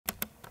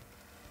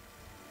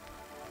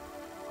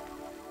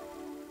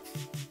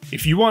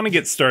If you want to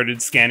get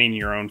started scanning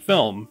your own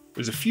film,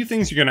 there's a few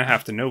things you're going to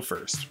have to know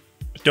first.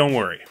 But don't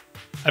worry,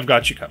 I've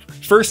got you covered.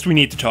 First, we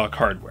need to talk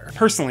hardware.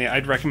 Personally,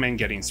 I'd recommend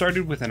getting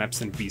started with an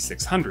Epson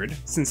V600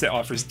 since it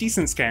offers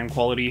decent scan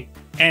quality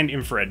and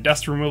infrared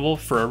dust removal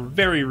for a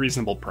very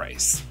reasonable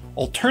price.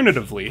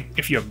 Alternatively,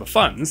 if you have the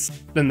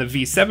funds, then the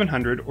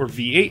V700 or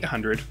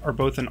V800 are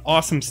both an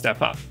awesome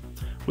step up,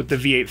 with the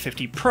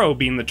V850 Pro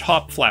being the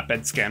top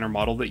flatbed scanner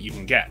model that you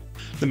can get.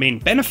 The main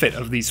benefit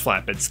of these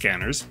flatbed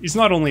scanners is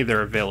not only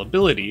their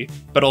availability,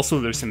 but also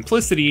their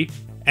simplicity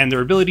and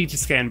their ability to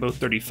scan both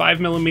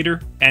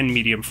 35mm and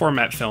medium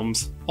format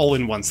films all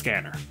in one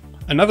scanner.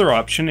 Another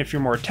option, if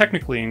you're more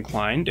technically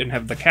inclined and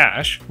have the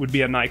cash, would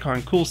be a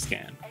Nikon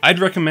Coolscan. I'd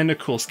recommend a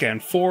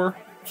Coolscan 4,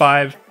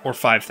 5, or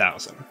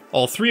 5000.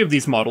 All three of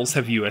these models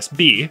have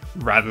USB,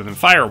 rather than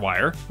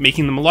FireWire,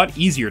 making them a lot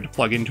easier to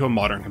plug into a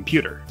modern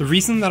computer. The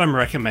reason that I'm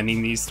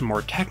recommending these to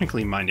more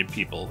technically minded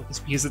people is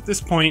because at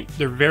this point,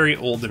 they're very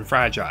old and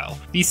fragile.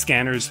 These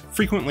scanners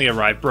frequently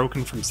arrive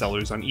broken from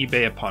sellers on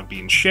eBay upon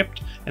being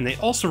shipped, and they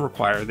also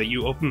require that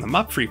you open them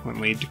up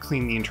frequently to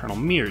clean the internal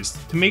mirrors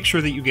to make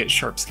sure that you get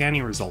sharp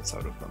scanning results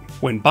out of them.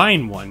 When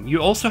buying one,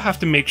 you also have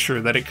to make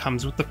sure that it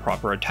comes with the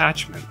proper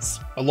attachments.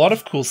 A lot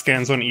of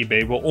Coolscans on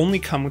eBay will only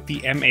come with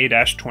the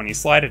MA-20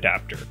 slide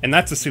adapter, and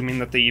that's assuming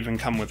that they even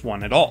come with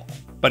one at all.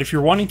 But if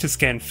you're wanting to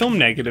scan film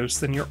negatives,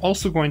 then you're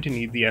also going to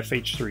need the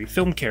FH3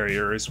 film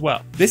carrier as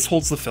well. This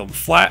holds the film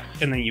flat,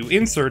 and then you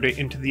insert it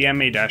into the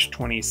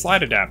MA-20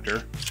 slide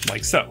adapter,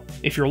 like so.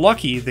 If you're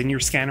lucky, then your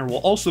scanner will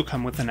also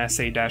come with an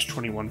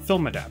SA-21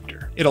 film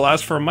adapter. It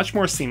allows for a much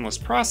more seamless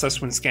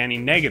process when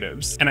scanning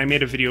negatives, and I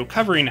made a video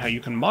covering how you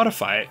can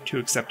modify it to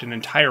accept an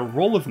entire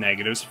roll of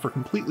negatives for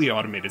completely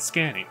automated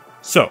scanning.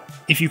 So,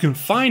 if you can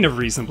find a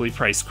reasonably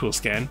priced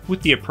Coolscan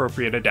with the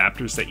appropriate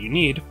adapters that you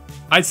need,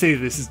 I'd say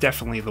this is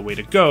definitely the way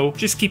to go.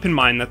 Just keep in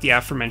mind that the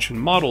aforementioned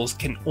models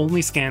can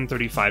only scan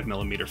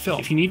 35mm film.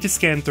 If you need to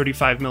scan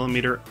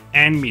 35mm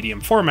and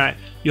medium format,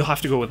 you'll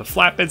have to go with a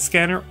flatbed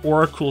scanner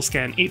or a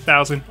Coolscan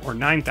 8000 or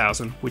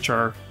 9000, which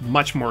are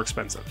much more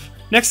expensive.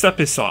 Next up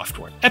is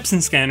software.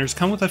 Epson scanners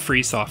come with a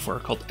free software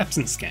called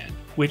Epson Scan,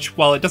 which,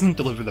 while it doesn't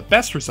deliver the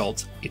best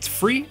results, it's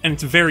free and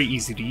it's very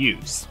easy to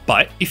use.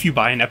 But if you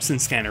buy an Epson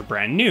scanner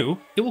brand new,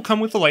 it will come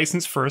with a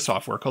license for a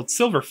software called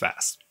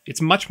Silverfast.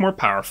 It's much more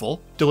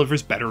powerful,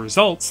 delivers better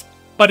results,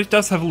 but it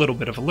does have a little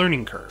bit of a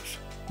learning curve.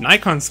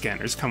 Nikon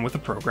scanners come with a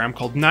program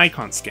called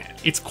Nikon Scan.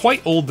 It's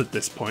quite old at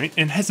this point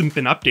and hasn't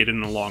been updated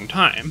in a long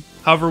time.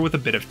 However, with a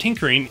bit of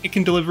tinkering, it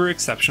can deliver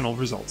exceptional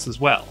results as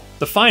well.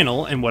 The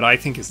final, and what I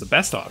think is the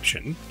best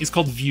option, is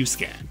called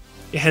ViewScan.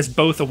 It has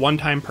both a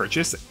one-time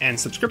purchase and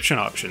subscription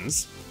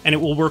options, and it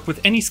will work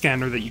with any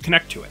scanner that you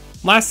connect to it.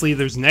 Lastly,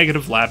 there's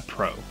Negative Lab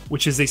Pro,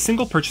 which is a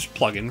single purchase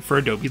plugin for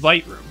Adobe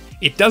Lightroom.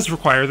 It does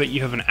require that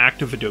you have an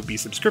active Adobe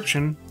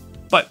subscription,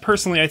 but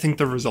personally I think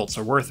the results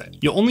are worth it.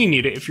 You'll only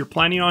need it if you're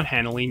planning on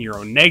handling your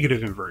own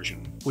negative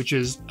inversion, which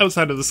is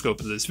outside of the scope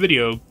of this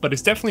video, but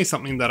it's definitely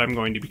something that I'm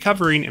going to be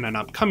covering in an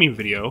upcoming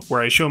video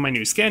where I show my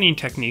new scanning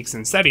techniques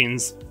and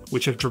settings,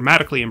 which have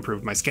dramatically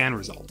improved my scan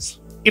results.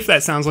 If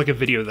that sounds like a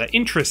video that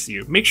interests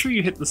you, make sure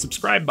you hit the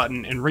subscribe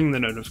button and ring the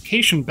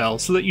notification bell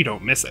so that you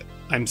don't miss it.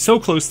 I'm so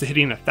close to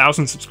hitting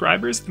 1,000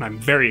 subscribers and I'm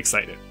very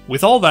excited.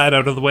 With all that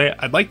out of the way,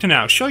 I'd like to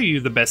now show you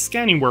the best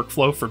scanning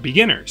workflow for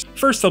beginners.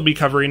 First, I'll be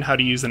covering how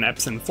to use an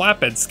Epson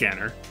flatbed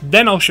scanner,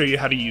 then I'll show you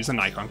how to use a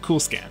Nikon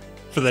Coolscan.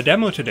 For the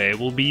demo today,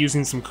 we'll be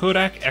using some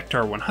Kodak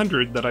Ektar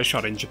 100 that I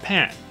shot in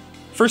Japan.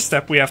 First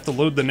step, we have to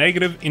load the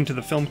negative into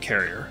the film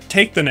carrier.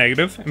 Take the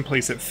negative and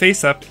place it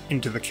face up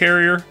into the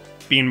carrier,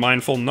 being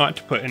mindful not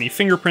to put any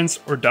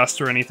fingerprints or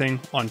dust or anything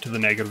onto the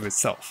negative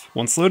itself.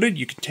 Once loaded,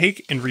 you can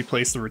take and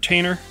replace the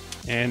retainer,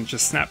 and it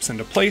just snaps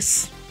into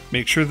place.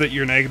 Make sure that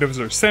your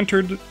negatives are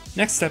centered.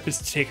 Next step is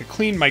to take a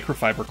clean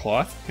microfiber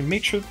cloth and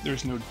make sure that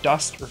there's no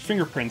dust or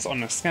fingerprints on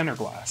the scanner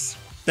glass.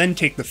 Then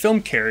take the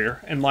film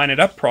carrier and line it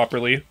up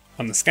properly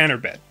on the scanner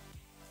bed.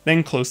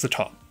 Then close the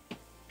top.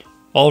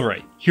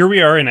 Alright, here we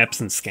are in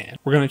Epson Scan.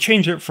 We're going to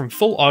change it from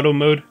full auto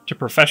mode to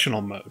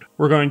professional mode.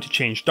 We're going to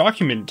change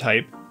document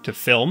type to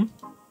film,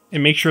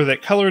 and make sure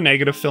that color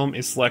negative film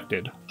is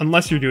selected,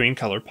 unless you're doing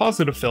color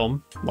positive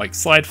film, like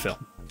slide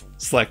film.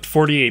 Select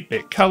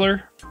 48-bit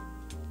color,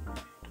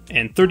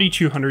 and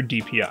 3200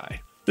 DPI.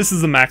 This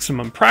is the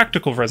maximum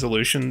practical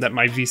resolution that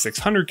my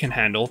V600 can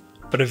handle,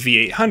 but a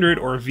V800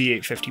 or a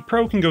V850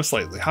 Pro can go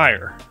slightly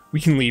higher.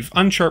 We can leave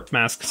unsharp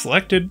mask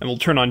selected, and we'll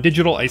turn on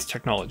digital ice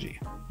technology.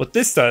 What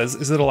this does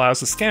is it allows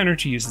the scanner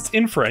to use its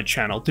infrared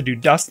channel to do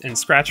dust and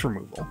scratch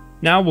removal.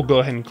 Now we'll go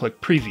ahead and click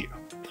preview.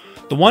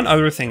 The one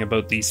other thing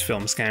about these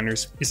film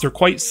scanners is they're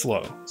quite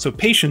slow, so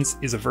patience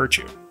is a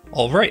virtue.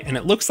 Alright, and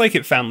it looks like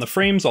it found the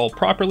frames all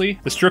properly.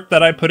 The strip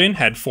that I put in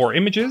had 4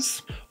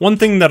 images. One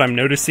thing that I'm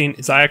noticing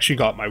is I actually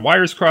got my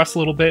wires crossed a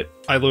little bit.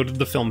 I loaded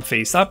the film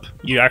face up.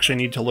 You actually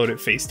need to load it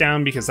face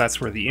down because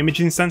that's where the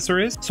imaging sensor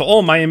is. So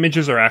all my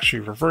images are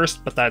actually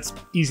reversed, but that's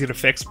easy to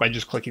fix by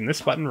just clicking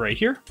this button right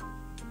here.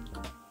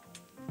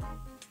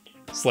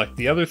 Select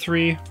the other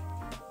 3.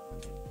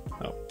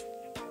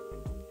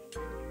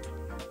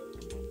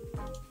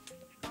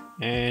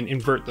 and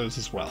invert those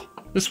as well.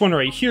 This one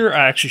right here,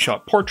 I actually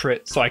shot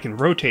portrait, so I can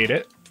rotate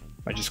it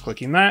by just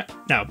clicking that.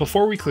 Now,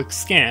 before we click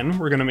scan,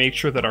 we're going to make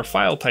sure that our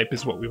file type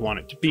is what we want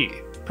it to be.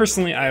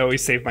 Personally, I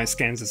always save my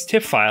scans as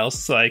TIFF files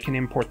so I can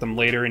import them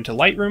later into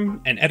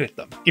Lightroom and edit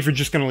them. If you're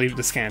just going to leave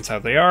the scans how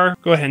they are,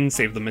 go ahead and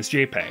save them as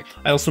JPEG.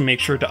 I also make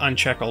sure to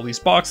uncheck all these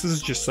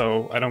boxes just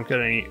so I don't get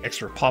any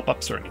extra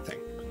pop-ups or anything.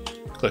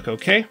 Click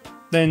OK.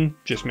 Then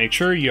just make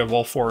sure you have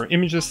all 4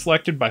 images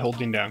selected by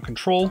holding down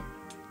Control,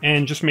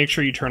 and just make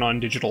sure you turn on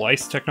digital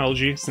ice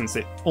technology since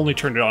it only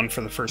turned it on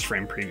for the first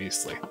frame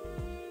previously.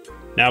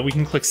 Now we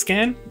can click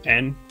scan,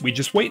 and we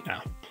just wait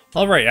now.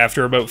 Alright,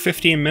 after about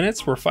 15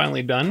 minutes, we're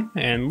finally done,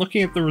 and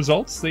looking at the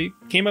results, they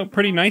came out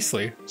pretty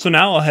nicely. So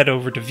now I'll head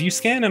over to View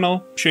Scan and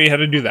I'll show you how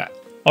to do that.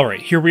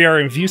 Alright, here we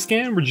are in View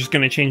Scan. We're just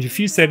going to change a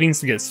few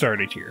settings to get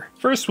started here.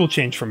 First, we'll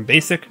change from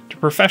Basic to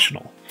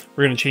Professional.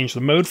 We're going to change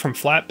the mode from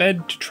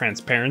Flatbed to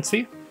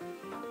Transparency.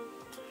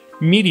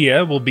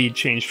 Media will be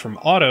changed from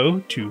Auto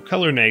to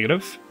Color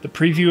Negative. The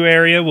preview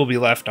area will be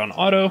left on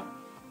Auto.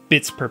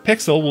 Bits per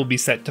pixel will be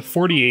set to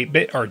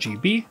 48-bit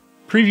RGB.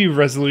 Preview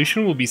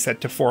resolution will be set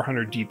to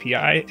 400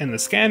 dpi, and the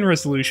scan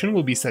resolution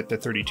will be set to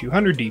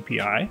 3200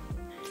 dpi.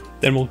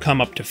 Then we'll come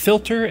up to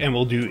Filter, and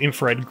we'll do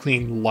Infrared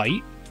Clean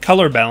Light.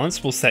 Color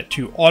balance will set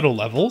to Auto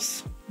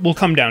Levels. We'll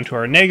come down to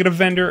our negative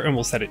vendor, and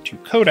we'll set it to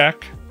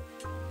Kodak.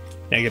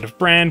 Negative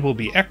brand will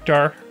be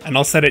Ektar, and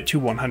I'll set it to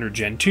 100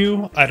 Gen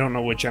 2. I don't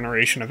know what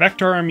generation of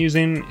Ektar I'm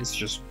using, it's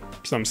just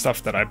some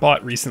stuff that I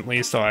bought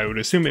recently, so I would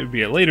assume it would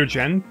be a later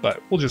gen,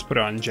 but we'll just put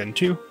it on Gen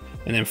 2.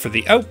 And then for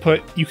the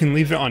output, you can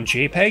leave it on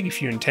JPEG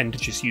if you intend to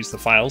just use the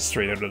files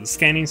straight out of the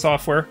scanning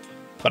software,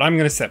 but I'm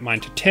going to set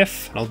mine to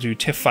TIFF, and I'll do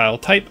TIFF file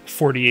type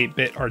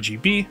 48-bit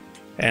RGB,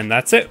 and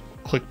that's it.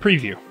 Click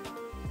Preview.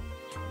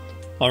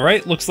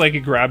 Alright, looks like it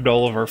grabbed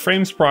all of our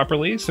frames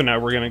properly, so now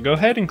we're going to go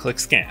ahead and click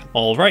Scan.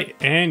 Alright,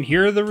 and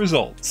here are the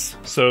results.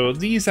 So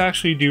these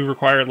actually do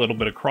require a little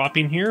bit of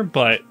cropping here,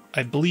 but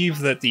I believe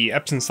that the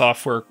Epson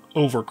software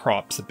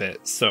overcrops a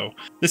bit, so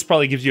this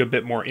probably gives you a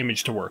bit more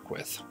image to work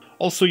with.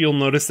 Also, you'll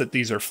notice that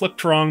these are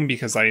flipped wrong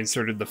because I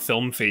inserted the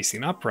film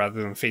facing up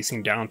rather than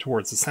facing down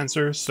towards the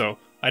sensor, so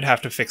I'd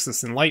have to fix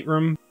this in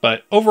Lightroom.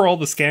 But overall,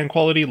 the scan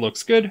quality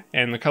looks good,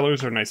 and the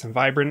colors are nice and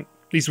vibrant.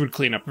 These would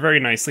clean up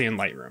very nicely in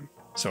Lightroom.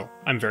 So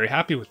I'm very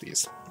happy with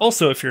these.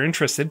 Also, if you're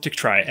interested to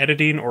try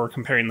editing or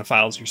comparing the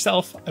files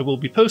yourself, I will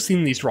be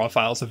posting these raw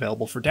files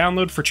available for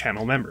download for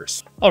channel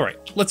members.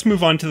 Alright, let's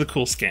move on to the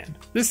Coolscan.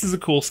 This is a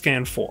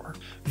Coolscan 4.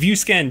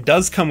 ViewScan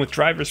does come with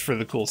drivers for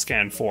the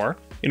Coolscan 4.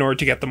 In order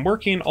to get them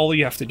working, all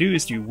you have to do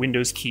is do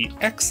Windows key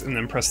X and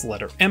then press the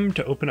letter M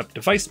to open up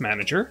Device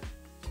Manager.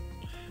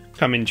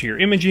 Come into your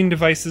imaging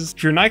devices.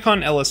 If your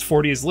Nikon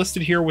LS40 is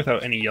listed here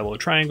without any yellow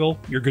triangle,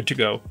 you're good to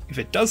go. If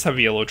it does have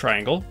a yellow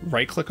triangle,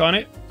 right click on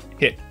it,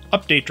 hit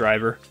Update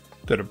Driver,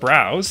 go to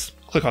Browse,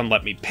 click on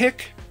Let Me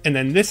Pick, and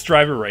then this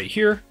driver right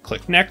here,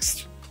 click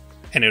Next,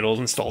 and it'll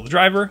install the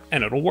driver,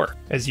 and it'll work.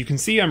 As you can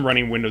see, I'm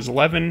running Windows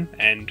 11,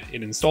 and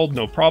it installed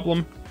no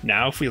problem.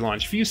 Now if we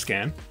launch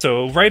ViewScan,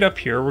 so right up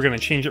here, we're going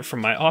to change it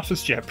from my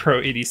OfficeJet Pro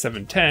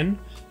 8710,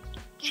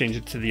 change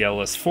it to the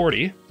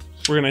LS40.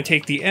 We're going to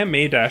take the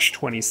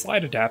MA-20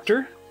 slide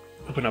adapter,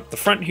 open up the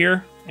front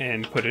here,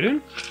 and put it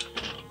in.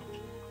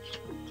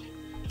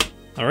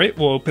 Alright,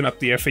 we'll open up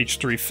the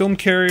FH3 film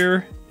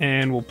carrier,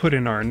 and we'll put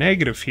in our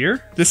negative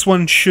here. This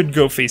one should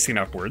go facing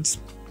upwards.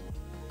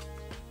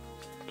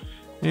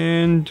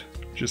 And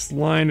just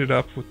line it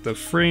up with the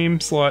frame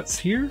slots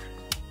here,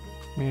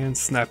 and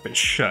snap it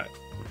shut.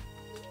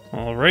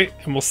 Alright,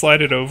 and we'll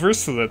slide it over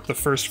so that the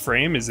first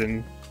frame is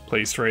in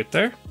place right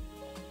there.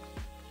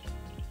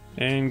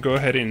 And go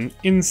ahead and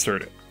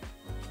insert it.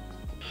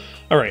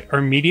 Alright,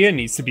 our media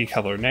needs to be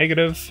color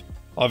negative.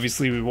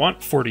 Obviously we want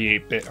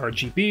 48-bit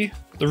RGB.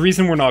 The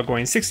reason we're not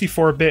going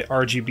 64-bit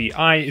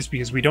RGBI is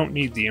because we don't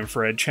need the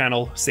infrared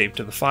channel saved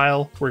to the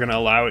file. We're going to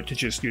allow it to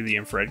just do the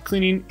infrared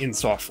cleaning in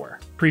software.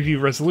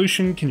 Preview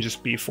resolution can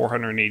just be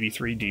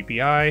 483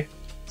 dpi.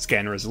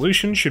 Scan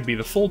resolution should be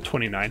the full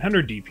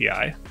 2900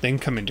 dpi. Then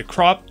come into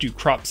crop, do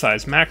crop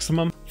size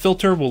maximum.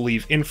 Filter will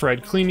leave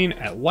infrared cleaning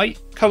at light.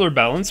 Color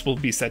balance will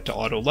be set to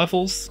auto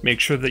levels. Make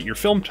sure that your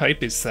film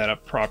type is set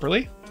up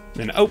properly.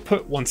 Then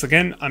output, once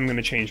again, I'm going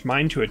to change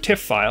mine to a TIFF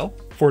file,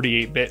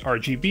 48-bit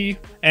RGB,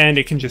 and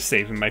it can just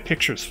save in my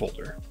pictures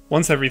folder.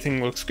 Once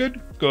everything looks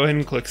good, go ahead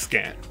and click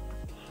scan.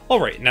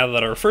 Alright, now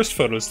that our first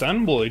photo's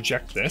done, we'll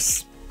eject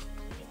this.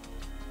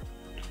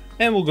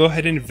 And we'll go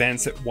ahead and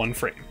advance it one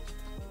frame.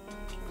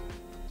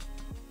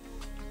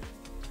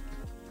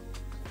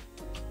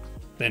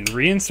 Then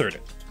reinsert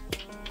it.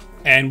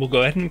 And we'll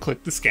go ahead and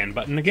click the scan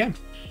button again.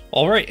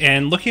 Alright,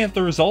 and looking at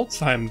the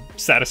results, I'm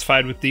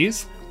satisfied with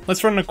these.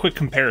 Let's run a quick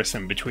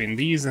comparison between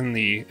these and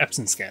the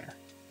Epson scanner.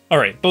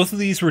 Alright, both of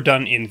these were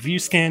done in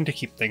ViewScan to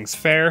keep things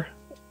fair.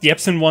 The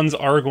Epson ones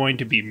are going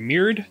to be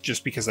mirrored,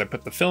 just because I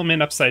put the film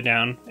in upside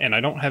down, and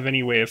I don't have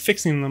any way of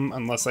fixing them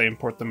unless I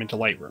import them into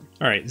Lightroom.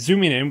 Alright,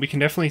 zooming in, we can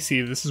definitely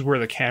see this is where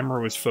the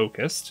camera was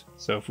focused.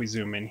 So if we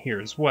zoom in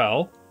here as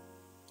well,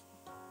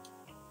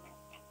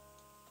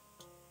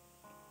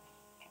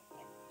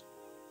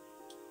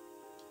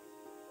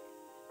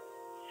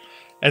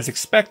 As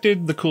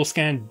expected, the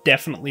Coolscan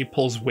definitely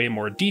pulls way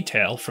more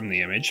detail from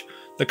the image.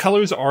 The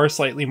colors are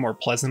slightly more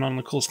pleasant on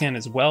the Coolscan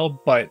as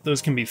well, but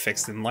those can be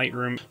fixed in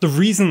Lightroom. The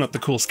reason that the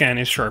Coolscan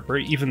is sharper,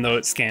 even though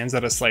it scans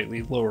at a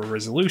slightly lower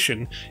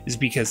resolution, is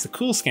because the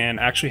Coolscan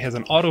actually has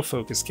an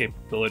autofocus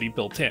capability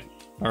built in.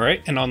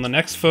 Alright, and on the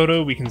next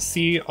photo we can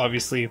see,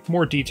 obviously,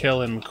 more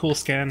detail in the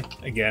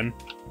Coolscan, again.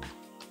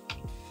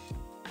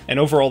 And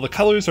overall the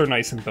colors are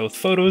nice in both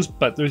photos,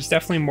 but there's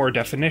definitely more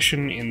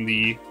definition in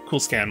the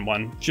Coolscan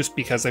one, just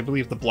because I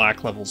believe the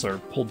black levels are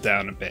pulled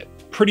down a bit.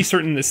 Pretty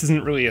certain this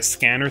isn't really a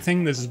scanner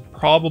thing, this is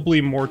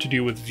probably more to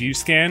do with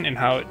ViewScan and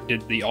how it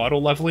did the auto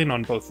leveling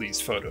on both these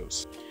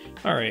photos.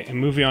 Alright, and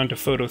moving on to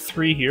photo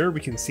 3 here,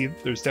 we can see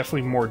that there's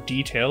definitely more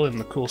detail in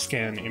the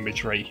Coolscan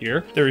image right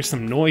here. There is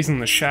some noise in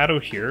the shadow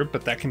here,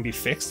 but that can be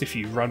fixed if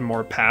you run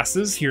more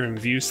passes here in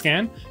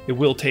ViewScan. It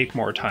will take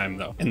more time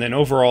though. And then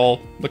overall,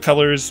 the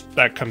colors,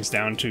 that comes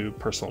down to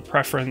personal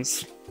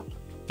preference.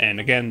 And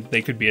again,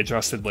 they could be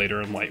adjusted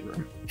later in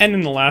Lightroom. And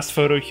in the last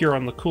photo here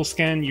on the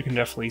Coolscan, you can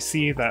definitely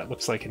see that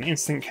looks like an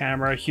instant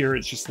camera. Here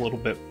it's just a little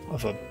bit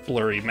of a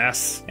blurry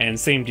mess, and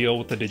same deal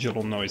with the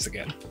digital noise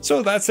again.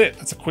 So that's it.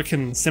 That's a quick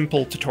and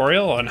simple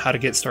tutorial on how to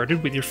get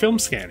started with your film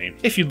scanning.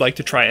 If you'd like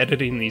to try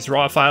editing these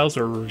raw files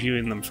or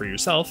reviewing them for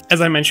yourself,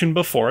 as I mentioned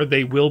before,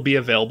 they will be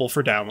available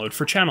for download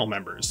for channel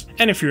members.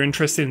 And if you're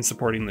interested in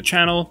supporting the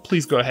channel,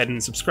 please go ahead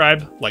and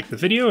subscribe, like the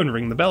video, and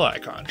ring the bell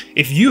icon.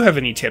 If you have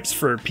any tips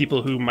for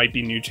people who might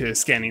be new to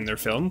scanning their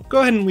film,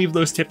 go ahead and leave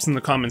those tips in the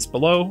comments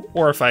below,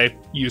 or if I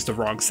used the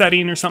wrong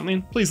setting or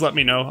something, please let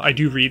me know. I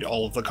do read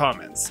all of the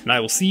comments, and I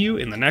will see you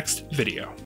in the next video.